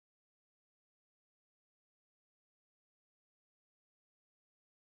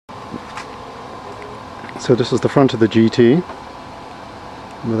So this is the front of the GT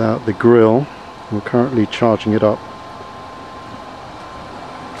without the grille. We're currently charging it up.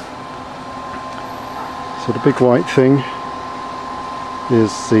 So the big white thing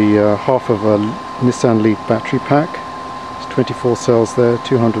is the half of a Nissan Leaf battery pack. There's 24 cells there,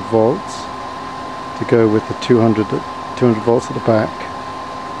 200 volts to go with the 200 volts at the back.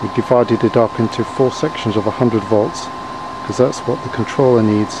 We divided it up into 4 sections of 100 volts because that's what the controller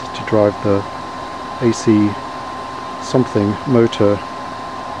needs to drive the AC something motor.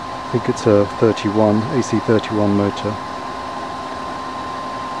 I think it's a AC 31 motor.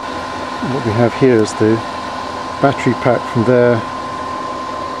 What we have here is the battery pack from there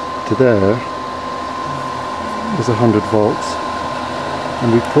to there is 100 volts, and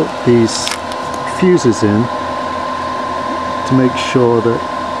we put these fuses in to make sure that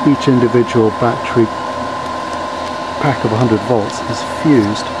each individual battery pack of 100 volts is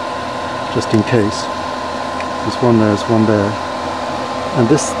fused just in case. There's one there, there's one there, and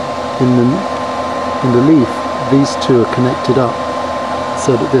this in the Leaf, these two are connected up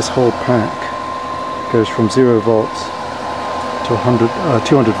so that this whole pack goes from 0 volts to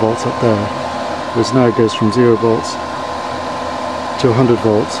 200 volts up there, whereas now it goes from 0 volts to 100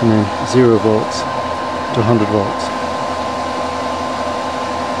 volts and then 0 volts to 100 volts.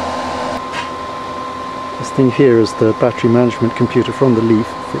 This thing here is the battery management computer from the Leaf.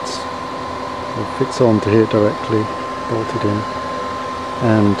 Fits onto here directly, bolted in,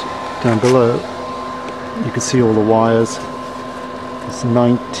 and down below you can see all the wires. There's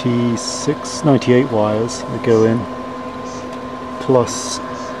 98 wires that go in, plus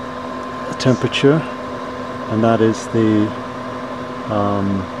a temperature, and that is the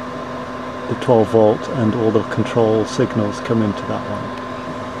 12 volt, and all the control signals come into that one.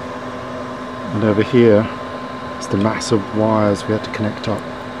 And over here is the massive wires we had to connect up.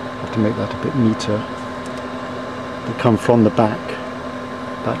 Have to make that a bit neater. They come from the back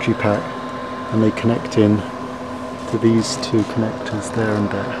battery pack and they connect in to these two connectors there and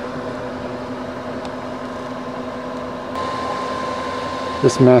there.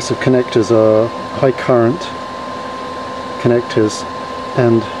 This massive connectors are high current connectors,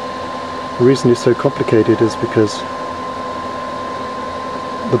 and the reason it's so complicated is because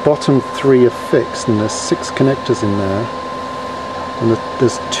the bottom 3 are fixed and there's 6 connectors in there, and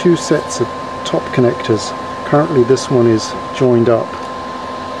there's 2 sets of top connectors. Currently this one is joined up,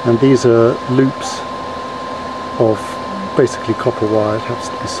 and these are loops of basically copper wire. It happens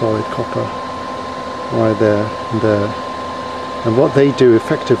to be solid copper wire there and there, and what they do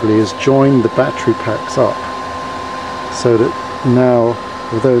effectively is join the battery packs up so that now,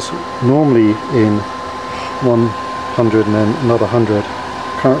 with those normally in 100 and then another 100,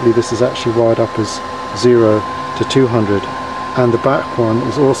 currently this is actually wired up as 0 to 200, and the back one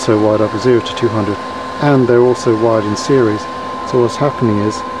is also wired up as 0 to 200, and they're also wired in series. So what's happening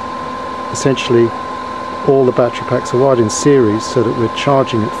is essentially all the battery packs are wired in series so that we're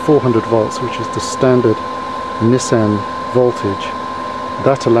charging at 400 volts, which is the standard Nissan voltage.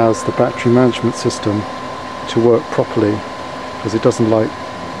 That allows the battery management system to work properly, because it doesn't like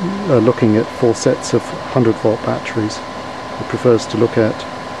looking at 4 sets of 100 volt batteries. It prefers to look at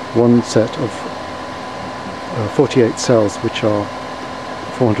one set of 48 cells which are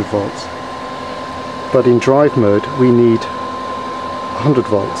 400 volts. But in drive mode we need 100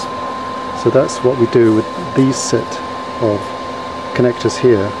 volts. So that's what we do with these set of connectors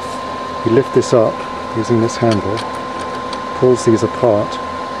here. We lift this up using this handle, pulls these apart,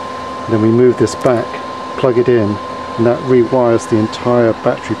 and then we move this back, plug it in, and that rewires the entire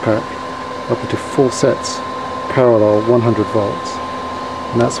battery pack up into 4 sets, parallel 100 volts.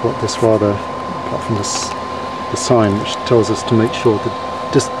 And that's what this rather, apart from this, the sign which tells us to make sure to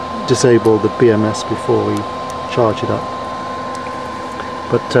disable the BMS before we charge it up.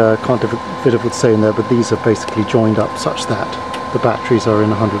 But can't have a bit of it saying there, but these are basically joined up such that the batteries are in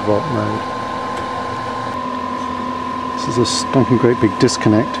 100 volt mode. This is a stunking great big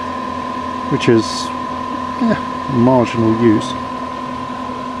disconnect, which is marginal use.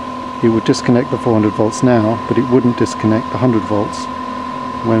 It would disconnect the 400 volts now, but it wouldn't disconnect the 100 volts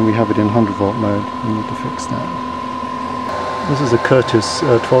when we have it in 100 volt mode. We need to fix that. This is a Curtis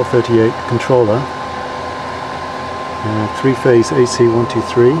 1238 controller, 3-phase AC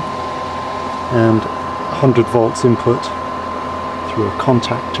 123, and 100 volts input through a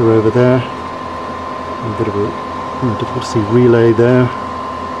contactor over there, a bit of a difficult to see relay there.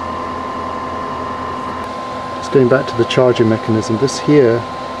 Just going back to the charging mechanism, this here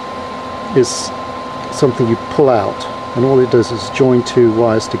is something you pull out, and all it does is join 2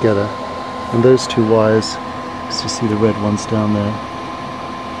 wires together, and those 2 wires, you see the red ones down there,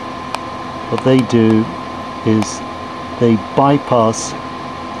 what they do is they bypass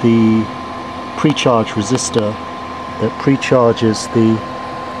the pre-charge resistor that pre-charges the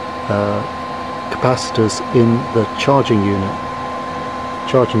capacitors in the charging unit.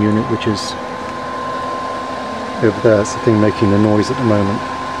 Which is over there. It's the thing making the noise at the moment.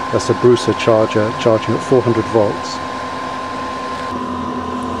 That's a Resistor charger charging at 400 volts.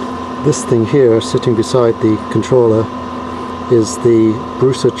 This thing here sitting beside the controller is the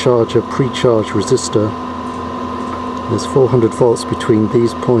Resistor charger pre-charge resistor. There's 400 volts between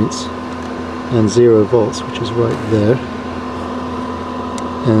these points and 0 volts, which is right there.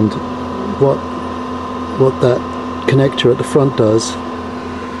 And what that connector at the front does,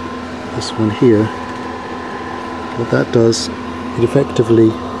 this one here, what that does, it effectively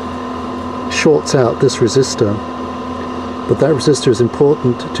shorts out this resistor. But that resistor is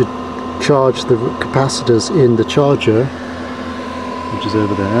important to charge the capacitors in the charger, which is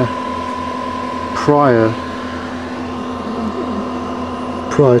over there, prior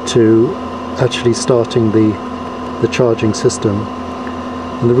to actually starting the charging system.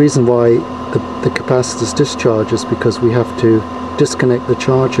 And the reason why the capacitors discharge is because we have to disconnect the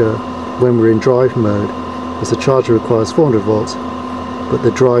charger when we're in drive mode, as the charger requires 400 volts but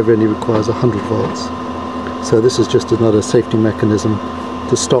the drive only requires 100 volts. So this is just another safety mechanism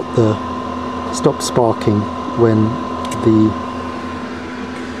to stop sparking when the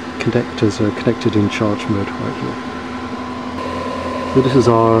connectors are connected in charge mode right here. So this is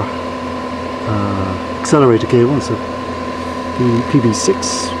our accelerator cable. It's the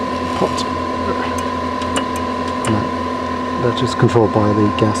PB6 pot. That is controlled by the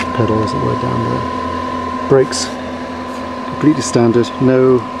gas pedal, as it were, down there. Brakes, completely standard,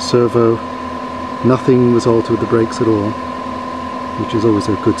 no servo, nothing was altered with the brakes at all, which is always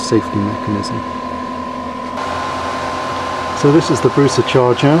a good safety mechanism. So this is the Resistor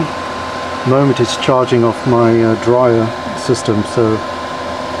charger. At the moment it's charging off my dryer system, so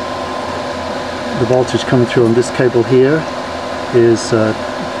the voltage coming through on this cable here is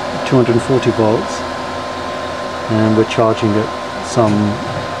 240 volts. And we're charging at some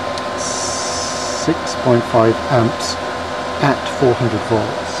 6.5 amps at 400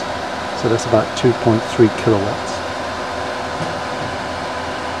 volts. So that's about 2.3 kilowatts.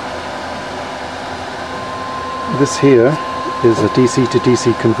 This here is a DC to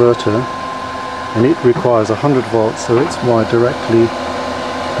DC converter, and it requires 100 volts, so it's wired directly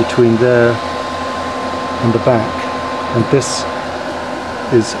between there and the back. And this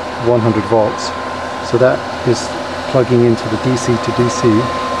is 100 volts. So that is plugging into the DC to DC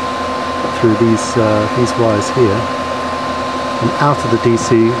through these wires here, and out of the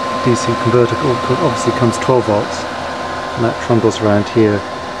DC converter obviously comes 12 volts, and that trundles around here,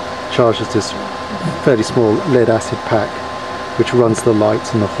 charges this fairly small lead acid pack which runs the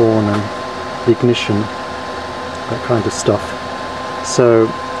lights and the horn and the ignition, that kind of stuff. So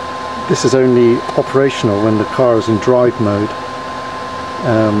this is only operational when the car is in drive mode,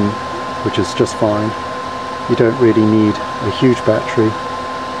 which is just fine. You don't really need a huge battery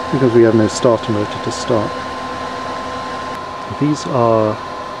because we have no starter motor to start. These are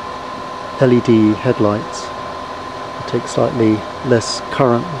LED headlights. They take slightly less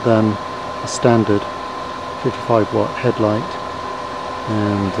current than a standard 55 watt headlight,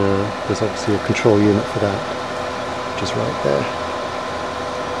 and there's obviously a control unit for that, which is right there.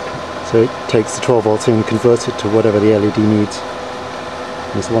 So it takes the 12 volts and converts it to whatever the LED needs.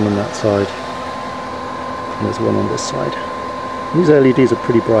 There's one on that side. And there's one on this side. These LEDs are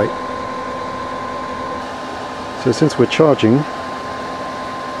pretty bright. So since we're charging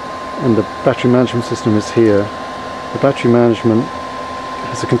and the battery management system is here, the battery management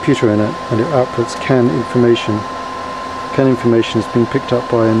has a computer in it, and it outputs CAN information. CAN information is being picked up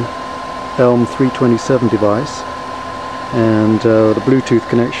by an ELM 327 device, and the Bluetooth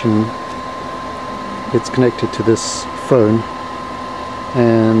connection, it's connected to this phone,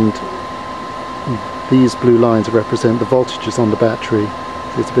 and these blue lines represent the voltages on the battery.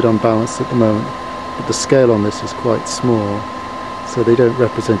 It's a bit unbalanced at the moment, but the scale on this is quite small, so they don't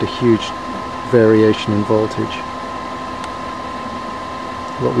represent a huge variation in voltage.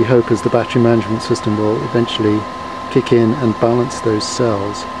 What we hope is the battery management system will eventually kick in and balance those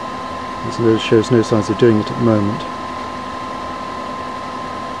cells. It shows no signs of doing it at the moment.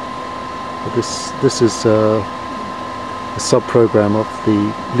 But this is a sub-program of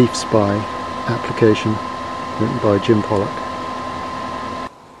the Leaf Spy application written by Jim Pollock.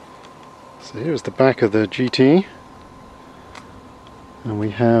 So here's the back of the GT, and we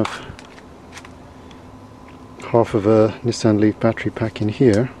have half of a Nissan Leaf battery pack in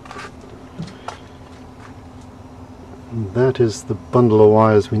here. And that is the bundle of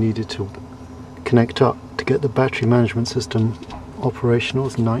wires we needed to connect up to get the battery management system operational.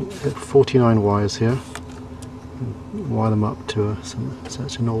 It's 49 wires here. Wire them up to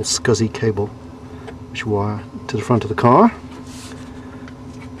such an old scuzzy cable, which wire to the front of the car.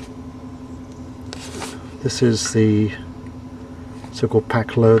 This is the so-called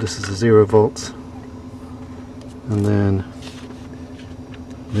pack low. This is the 0 volts, and then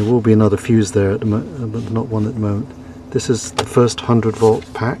there will be another fuse there at the but not one at the moment. This is the first 100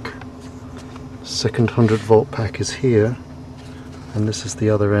 volt pack. Second 100 volt pack is here, and this is the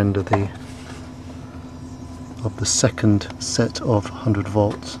other end of the second set of 100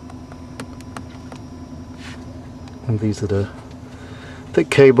 volts. And these are the thick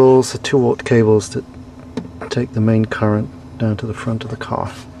cables, the 2-watt cables that take the main current down to the front of the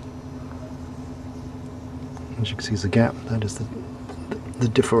car. As you can see, there's a gap. That is the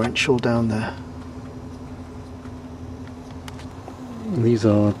differential down there. And these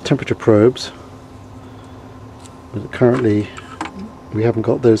are temperature probes, but currently we haven't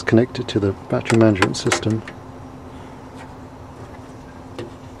got those connected to the battery management system.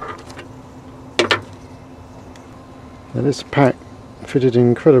 Now this pack fitted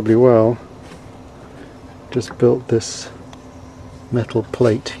incredibly well. Just built this metal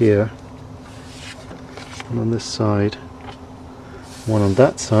plate here, one on this side, one on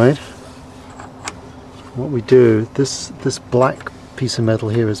that side. What we do, this black piece of metal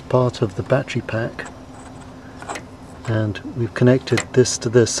here is part of the battery pack, and we've connected this to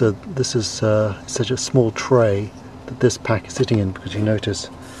this. So this is such a small tray that this pack is sitting in, because you notice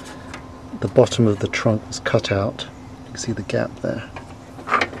the bottom of the trunk was cut out. You can see the gap there.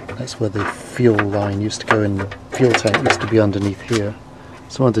 That's where the fuel line used to go in. The fuel tank used to be underneath here.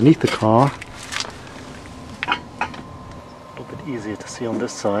 So underneath the car, a little bit easier to see on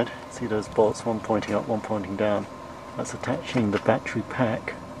this side. See those bolts, one pointing up, one pointing down. That's attaching the battery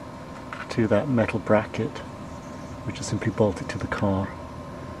pack to that metal bracket, which is simply bolted to the car.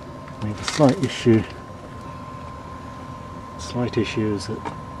 We have a slight issue. Slight issue is at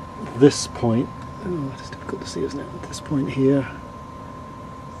this point. Oh, it's difficult to see, isn't it? At this point here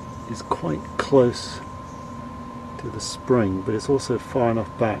is quite close to the spring, but it's also far enough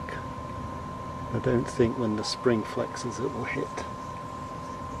back. I don't think when the spring flexes it will hit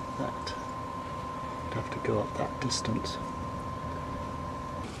that. You'd have to go up that distance.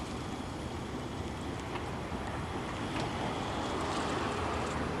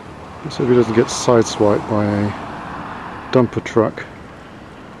 Let's hope he doesn't get sideswiped by a dumper truck.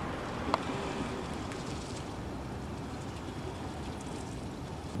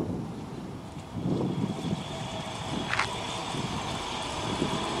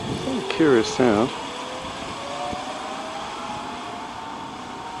 Curious sound.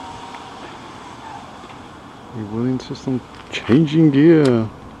 We will insist on changing gear.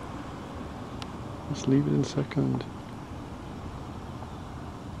 Let's leave it in a second.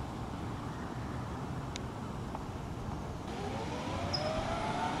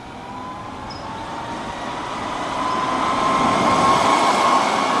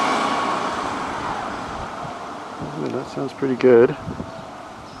 That sounds pretty good.